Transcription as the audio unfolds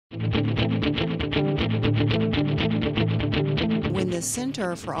When the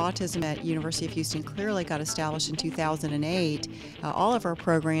Center for Autism at University of Houston clearly got established in 2008, all of our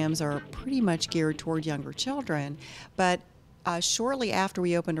programs are pretty much geared toward younger children. But shortly after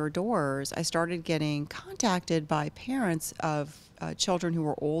we opened our doors, I started getting contacted by parents of children who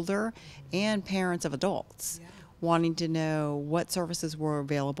were older and parents of adults, wanting to know what services were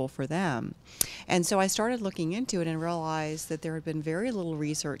available for them. And so I started looking into it and realized that there had been very little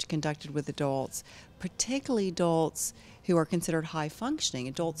research conducted with adults, particularly adults who are considered high functioning,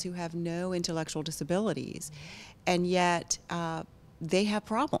 adults who have no intellectual disabilities, and yet they have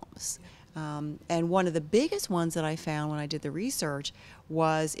problems. And one of the biggest ones that I found when I did the research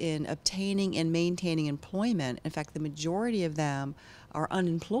was in obtaining and maintaining employment. In fact, the majority of them are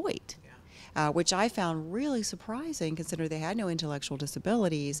unemployed. Which I found really surprising, considering they had no intellectual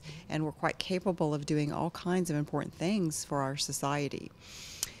disabilities and were quite capable of doing all kinds of important things for our society.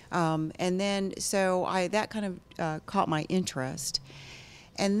 And then, so that kind of caught my interest.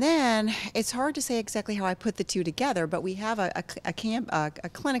 And then, it's hard to say exactly how I put the two together, but we have a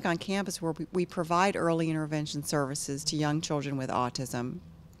clinic on campus where we provide early intervention services to young children with autism.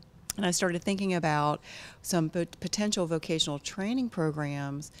 And I started thinking about some potential vocational training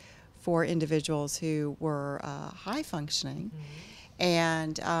programs for individuals who were high functioning.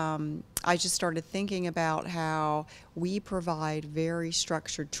 And I just started thinking about how we provide very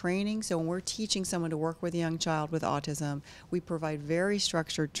structured training. So when we're teaching someone to work with a young child with autism, we provide very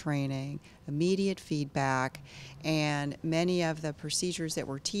structured training, immediate feedback, and many of the procedures that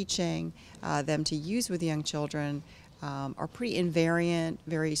we're teaching them to use with young children are pretty invariant,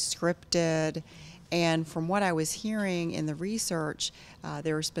 very scripted. And from what I was hearing in the research,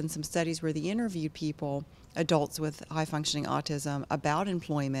 there's been some studies where they interviewed people, adults with high-functioning autism, about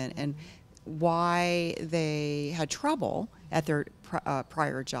employment and why they had trouble at their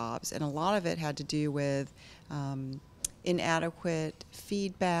prior jobs. And a lot of it had to do with inadequate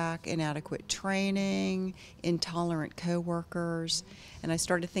feedback, inadequate training, intolerant coworkers. And I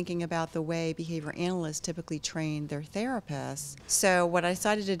started thinking about the way behavior analysts typically train their therapists. So what I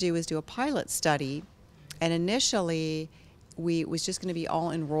decided to do was do a pilot study, and initially it was just going to be all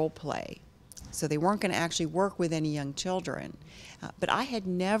in role play. So they weren't going to actually work with any young children. But I had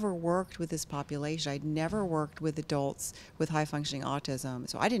never worked with this population. I'd never worked with adults with high-functioning autism,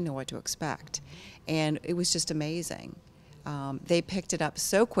 so I didn't know what to expect. And it was just amazing. They picked it up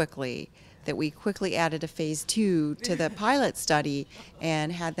so quickly that we quickly added a phase 2 to the pilot study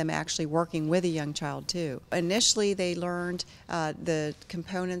and had them actually working with a young child too. Initially they learned the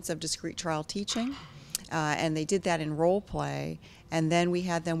components of discrete trial teaching, and they did that in role play. And then we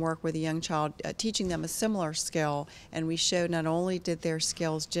had them work with a young child, teaching them a similar skill, and we showed not only did their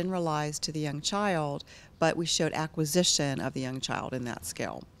skills generalize to the young child, but we showed acquisition of the young child in that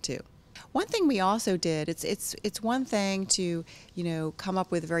skill too. One thing we also did, it's one thing to, come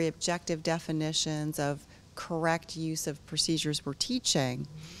up with very objective definitions of correct use of procedures we're teaching,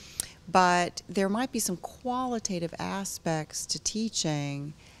 but there might be some qualitative aspects to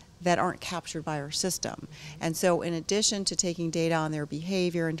teaching that aren't captured by our system. And so in addition to taking data on their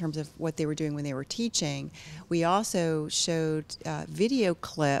behavior in terms of what they were doing when they were teaching, we also showed video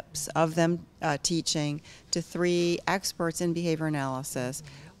clips of them teaching to 3 experts in behavior analysis.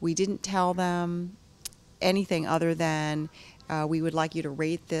 We didn't tell them anything other than we would like you to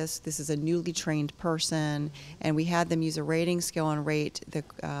rate this. This is a newly trained person, and we had them use a rating scale and rate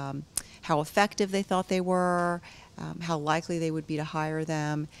how effective they thought they were, how likely they would be to hire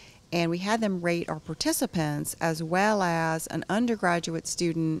them. And we had them rate our participants as well as an undergraduate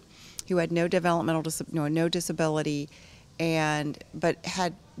student who had no developmental no disability, but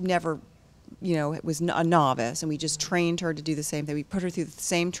had never, was a novice, and we just trained her to do the same thing. We put her through the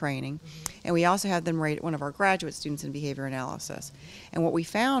same training, and we also had them rate one of our graduate students in behavior analysis. And what we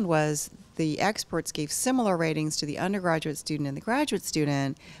found was the experts gave similar ratings to the undergraduate student and the graduate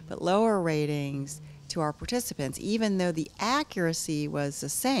student, but lower ratings to our participants, even though the accuracy was the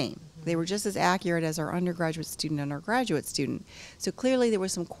same. They were just as accurate as our undergraduate student and our graduate student. So clearly there were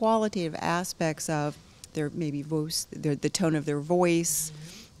some qualitative aspects of their maybe voice, the tone of their voice,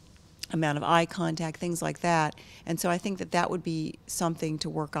 amount of eye contact, things like that. And so I think that would be something to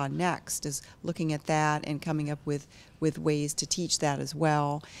work on next, is looking at that and coming up with ways to teach that as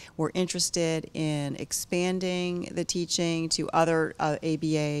well. We're interested in expanding the teaching to other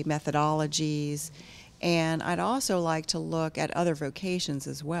ABA methodologies. And I'd also like to look at other vocations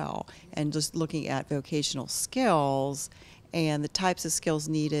as well, and just looking at vocational skills and the types of skills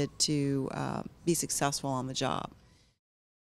needed to be successful on the job.